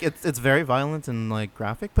is like it's very violent and like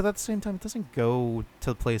graphic, but at the same time, it doesn't go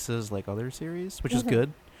to places like other series, which is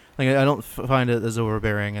good. Like I don't find it as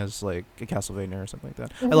overbearing as like a Castlevania or something like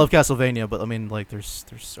that. I love Castlevania, but I mean, like there's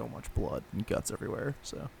so much blood and guts everywhere.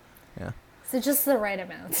 So, yeah. So just the right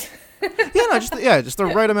amount. Just the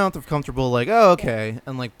right amount of comfortable, like, oh, okay,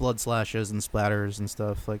 and like blood slashes and splatters and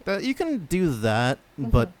stuff like that. You can do that,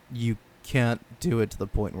 but you can't do it to the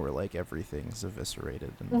point where like everything's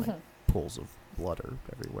eviscerated and like pools of blood are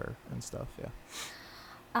everywhere and stuff. Yeah.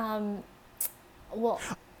 Well.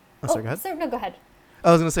 Oh, sorry, go ahead. Sorry, no, go ahead.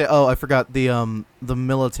 I was gonna say, I forgot the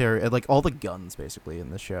military, like all the guns basically in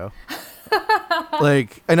this show.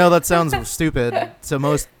 Like, I know that sounds stupid to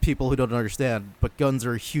most people who don't understand, but guns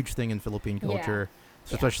are a huge thing in Philippine culture,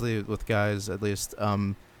 especially with guys, at least.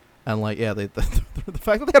 And like, yeah, the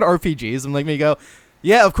fact that they had RPGs and like me go,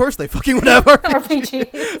 yeah, of course they fucking would have RPGs.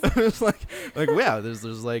 It's like wow, there's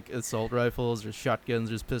like assault rifles, there's shotguns,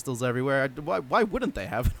 there's pistols everywhere. Why wouldn't they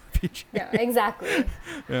have an RPG? Yeah, exactly.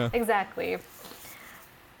 Yeah. Exactly.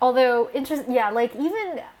 Although, like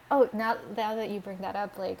even, now that you bring that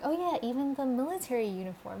up, like, even the military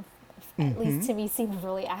uniform, at least to me, seemed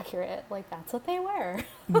really accurate. Like, that's what they wear.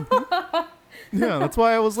 Yeah, that's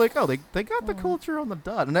why I was like, they got the culture on the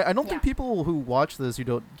dot. And I don't think people who watch this who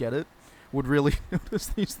don't get it would really notice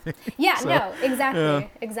these things. Yeah, So, no, exactly, yeah.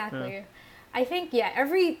 exactly. Yeah. I think,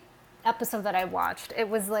 every episode that I watched, it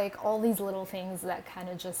was like all these little things that kind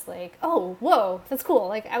of just like, oh, whoa, that's cool.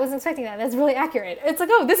 Like I wasn't expecting that. That's really accurate. It's like,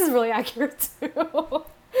 oh, this is really accurate too. So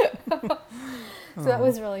that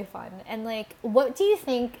was really fun. And like, what do you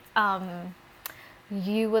think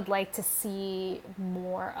you would like to see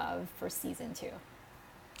more of for season 2?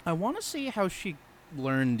 I want to see how she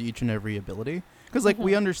learned each and every ability. Because, like,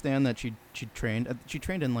 we understand that she trained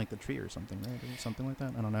in, like, the tree or something, right? Or something like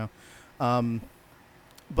that. I don't know.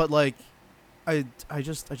 But, like, I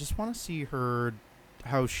just want to see her,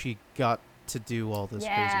 how she got to do all this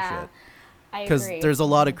crazy shit. I agree. Because there's a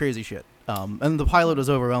lot of crazy shit. And the pilot was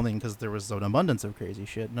overwhelming because there was an abundance of crazy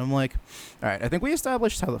shit. And I'm like, all right, I think we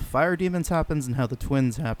established how the fire demons happens and how the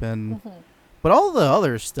twins happen. But all the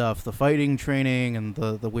other stuff, the fighting training and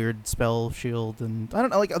the weird spell shield, and I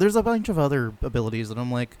don't know, like, there's a bunch of other abilities that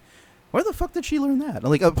I'm like, where the fuck did she learn that?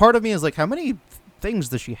 Like, a part of me is like, how many things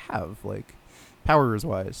does she have, like,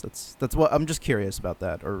 powers-wise? That's what, I'm just curious about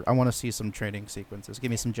that, or I want to see some training sequences.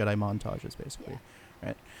 Give me some Jedi montages, basically.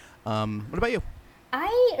 Right? What about you?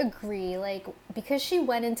 I agree, like, because she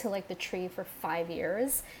went into, like, the tree for 5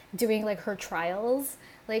 years, doing, like, her trials,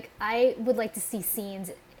 like, I would like to see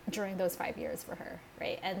scenes during those 5 years for her,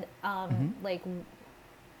 right? And like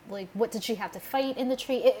what did she have to fight in the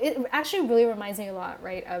tree? It actually really reminds me a lot,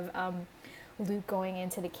 right, of Luke going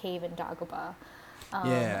into the cave in Dagobah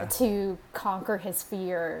to conquer his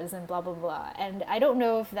fears and blah blah blah. And I don't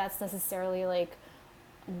know if that's necessarily like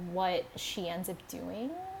what she ends up doing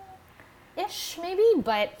ish, maybe,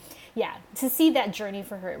 but yeah, to see that journey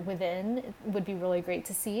for her within would be really great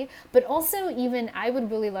to see. But also, even I would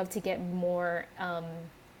really love to get more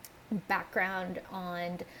background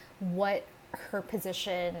on what her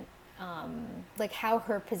position, like how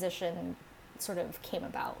her position sort of came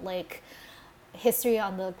about, like history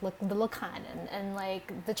on the Lakan and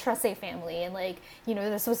like the Trese family, and like, you know,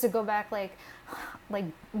 they're supposed to go back like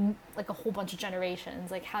a whole bunch of generations.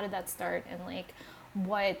 Like, how did that start, and like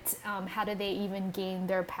what how did they even gain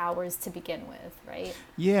their powers to begin with, right?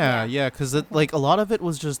 Yeah, because like a lot of it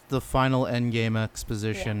was just the final end game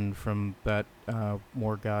exposition from that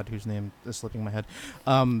War God whose name is slipping my head.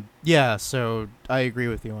 So I agree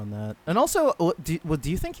with you on that. And also, do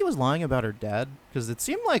you think he was lying about her dad? Because it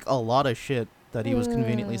seemed like a lot of shit that he was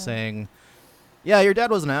conveniently saying, yeah, your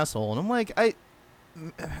dad was an asshole. And I'm like, I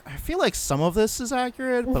feel like some of this is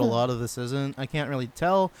accurate, but a lot of this isn't. I can't really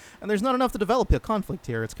tell, and there's not enough to develop a conflict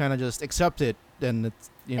here. It's kind of just accept it, and it's,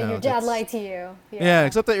 you know, and your dad lied to you. Yeah,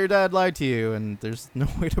 accept that your dad lied to you, and there's no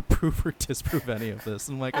way to prove or disprove any of this.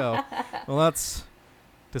 I'm like, oh, well, that's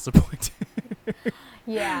disappointing.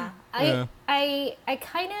 I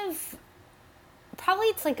kind of, probably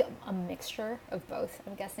it's like a mixture of both,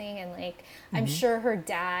 I'm guessing, and like I'm sure her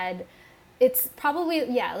dad, it's probably,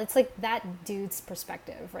 it's like that dude's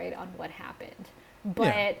perspective, right, on what happened.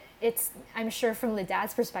 But it's, I'm sure from the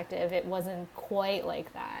dad's perspective, it wasn't quite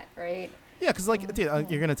like that, right? Yeah, because, like, dude,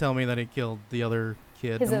 you're going to tell me that he killed the other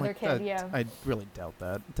kid. His other kid, I really doubt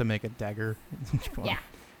that, to make a dagger. Yeah.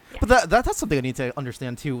 But that's something I need to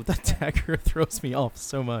understand, too. That dagger throws me off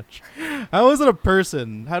so much. How is it a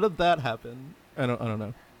person? How did that happen? I don't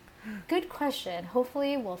know. Good question.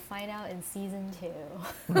 Hopefully we'll find out in season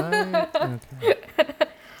 2. Right? Okay.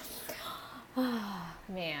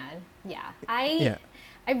 Man, I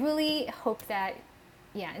really hope that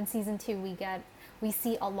in season 2 we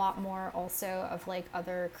see a lot more also of like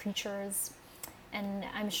other creatures, and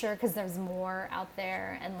I'm sure because there's more out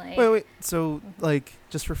there, and like wait, so like,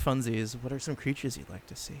 just for funsies, what are some creatures you'd like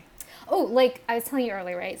to see? Oh, like I was telling you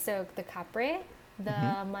earlier, right? So the capre, the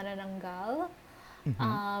manananggal.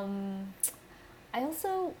 I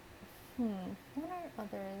also, what are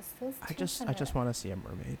others? Those I just want to see a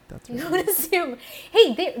mermaid. That's you what want to see him.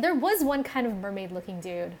 Hey, there was one kind of mermaid-looking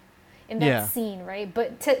dude in that scene, right?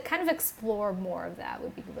 But to kind of explore more of that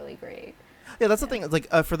would be really great. Yeah, that's the thing. Like,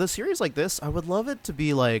 for the series like this, I would love it to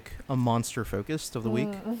be like a monster focused of the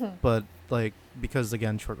week, but like, because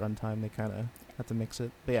again, short run time, they kind of have to mix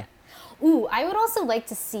it. But yeah. Ooh, I would also like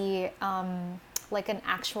to see like an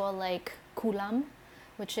actual like kulam,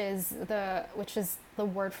 which is the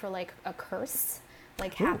word for like a curse,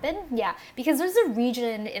 like happen. Yeah, because there's a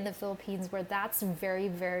region in the Philippines where that's very,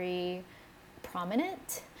 very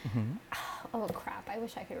prominent. Oh crap, I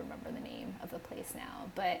wish I could remember the name of the place now,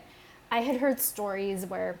 but I had heard stories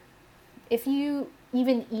where if you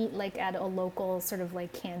even eat like at a local sort of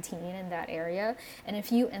like canteen in that area, and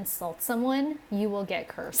if you insult someone, you will get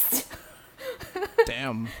cursed.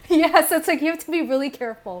 Damn. Yeah, so it's like you have to be really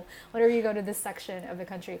careful whenever you go to this section of the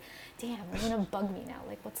country. Damn, it's gonna bug me now.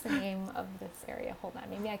 Like, what's the name of this area? Hold on,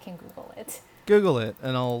 maybe I can Google it. Google it,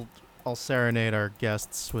 and I'll serenade our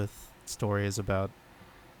guests with stories about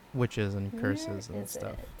witches and curses and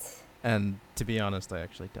stuff. And to be honest, I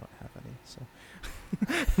actually don't have any. So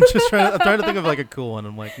I'm trying to think of like a cool one.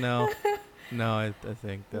 I'm like, no, I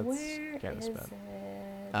think that's kind of spent.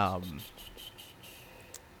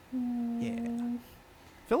 Yeah.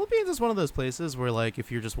 Philippines is one of those places where, like, if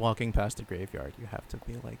you're just walking past a graveyard, you have to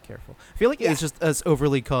be, like, careful. I feel like it's just as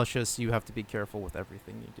overly cautious. You have to be careful with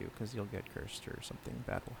everything you do because you'll get cursed or something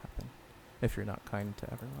bad will happen if you're not kind to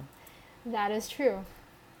everyone. That is true.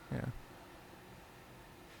 Yeah.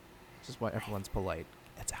 Which is why everyone's polite.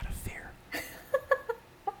 It's out of fear.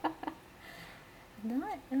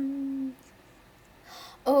 Not,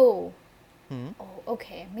 Oh. Hmm? Oh,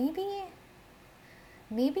 okay. Maybe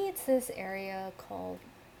it's this area called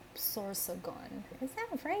Sorsogon. Is that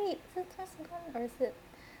right? Is it Sorsogon or is it?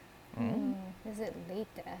 Is it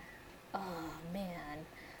Leyte? Oh man,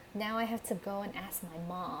 now I have to go and ask my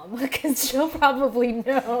mom because she'll probably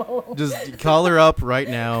know. Just call her up right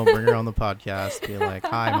now. Bring her on the podcast. Be like,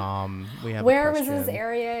 "Hi, Mom. We have." Where a was question. this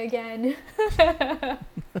area again?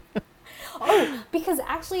 Oh, because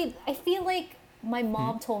actually, I feel like my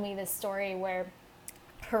mom told me this story where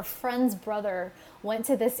her friend's brother went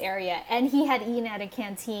to this area and he had eaten at a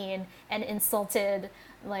canteen and insulted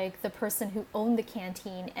like the person who owned the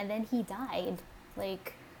canteen, and then he died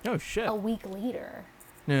like Oh shit. a week later.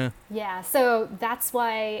 Yeah. So that's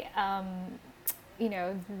why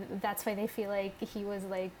that's why they feel like he was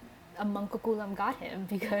like a mangkukulam got him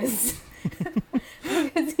because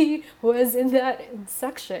because he was in that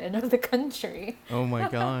section of the country. Oh my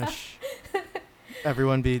gosh.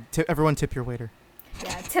 Everyone tip your waiter.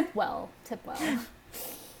 Yeah, tip well.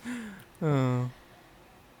 All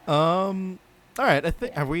right. I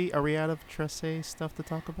think are we out of Trese stuff to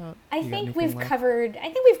talk about? I think we've covered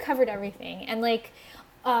everything. And like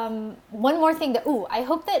one more thing I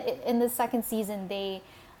hope that in the second season they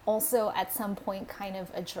also at some point kind of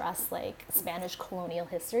address like Spanish colonial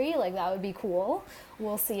history. Like that would be cool.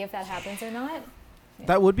 We'll see if that happens or not. Yeah.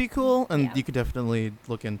 That would be cool, and Yeah. you could definitely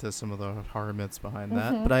look into some of the horror myths behind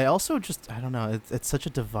that. But I also I don't know, it's such a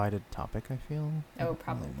divided topic, I feel. I Oh, don't really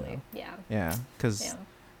probably. know. Yeah. Yeah, because Yeah.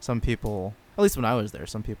 some people, at least when I was there,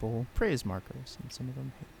 some people praise Marcos, and some of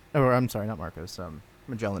them hate. Or I'm sorry, not Marcos,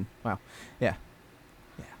 Magellan. Wow. Yeah.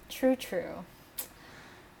 True.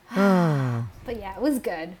 But yeah, it was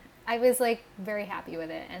good. I was like very happy with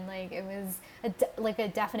it, and like it was a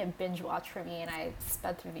definite binge watch for me, and I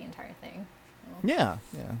sped through the entire thing. Yeah.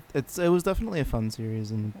 It was definitely a fun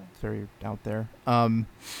series and very out there.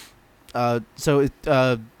 So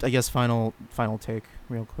I guess final take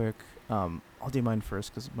real quick. I'll do mine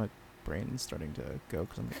first because my brain's starting to go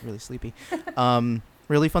because I'm really sleepy.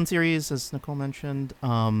 Really fun series, as Nicole mentioned.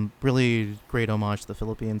 Really great homage to the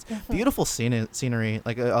Philippines. Beautiful scenery.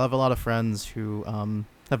 Like I have a lot of friends who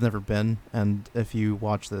have never been, and if you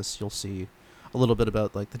watch this, you'll see a little bit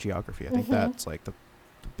about like the geography. I think that's like the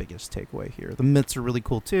biggest takeaway here. The myths are really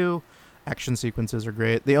cool too. Action sequences are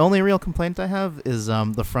great. The only real complaint I have is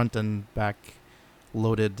the front and back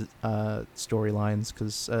loaded storylines,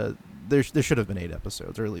 because there should have been 8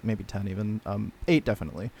 episodes, or maybe 10 even. 8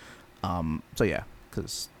 definitely. So yeah,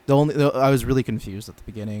 because I was really confused at the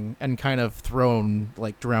beginning and kind of thrown,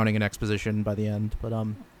 like drowning in exposition by the end. But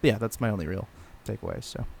yeah, that's my only real takeaway.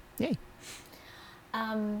 So yay.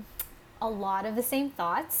 A lot of the same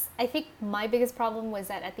thoughts. I think my biggest problem was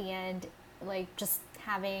that at the end, like just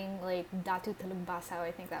having like Datu Talumbasao,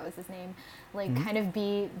 I think that was his name, like kind of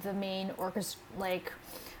be the main orchestra, like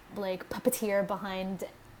puppeteer behind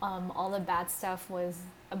all the bad stuff was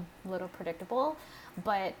a little predictable.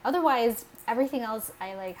 But otherwise, everything else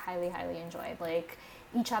I like highly enjoyed. Like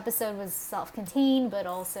each episode was self-contained, but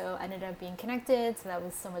also ended up being connected, so that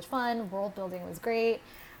was so much fun. World building was great.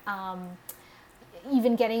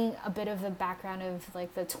 Even getting a bit of the background of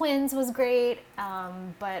like the twins was great.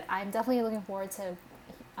 But I'm definitely looking forward to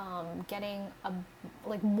getting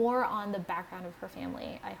more on the background of her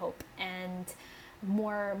family, I hope, and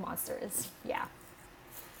more monsters. Yeah.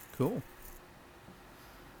 Cool.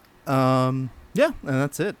 Yeah, and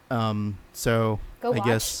that's it. So Go watch. I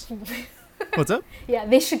guess what's up? Yeah,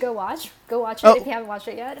 they should go watch it if you haven't watched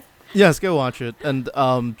it yet. Yes, go watch it, and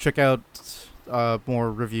check out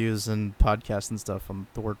more reviews and podcasts and stuff on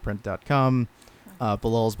thewordprint.com.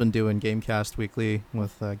 Bilal's been doing Gamecast weekly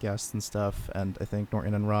with guests and stuff, and I think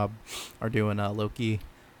Norton and Rob are doing Loki.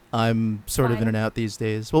 I'm sort of in and out these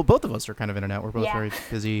days. Well, both of us are kind of in and out. We're both very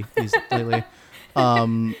busy lately.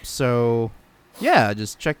 So yeah,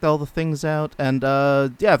 just check all the things out, and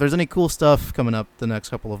yeah, if there's any cool stuff coming up the next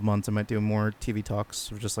couple of months, I might do more TV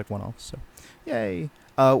talks or just like one-offs. So yay.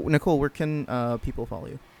 Nicole, where can people follow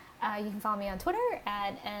you? You can follow me on Twitter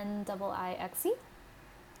at NIIXE.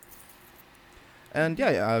 And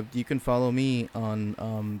you can follow me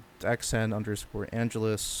on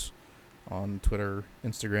xn_Angelus on Twitter,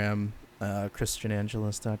 Instagram,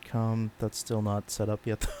 christianangelus.com. That's still not set up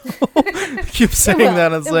yet. I keep saying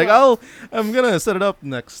that. And it's like, will. I'm going to set it up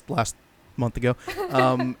last month ago.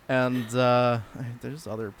 There's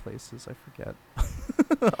other places, I forget.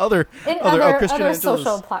 other Christian other Angelus.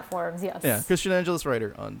 social platforms, yes. Yeah, Christian Angelus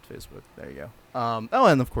Writer on Facebook. There you go.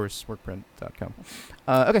 And of course, workprint.com.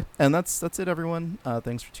 Okay, and that's it, everyone.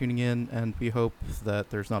 Thanks for tuning in, and we hope that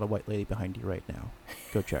there's not a white lady behind you right now.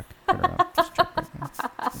 Go check. Turn around. Just check right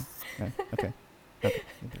now. Okay.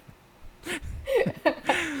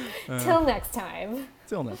 Till next time.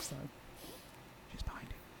 Till next time.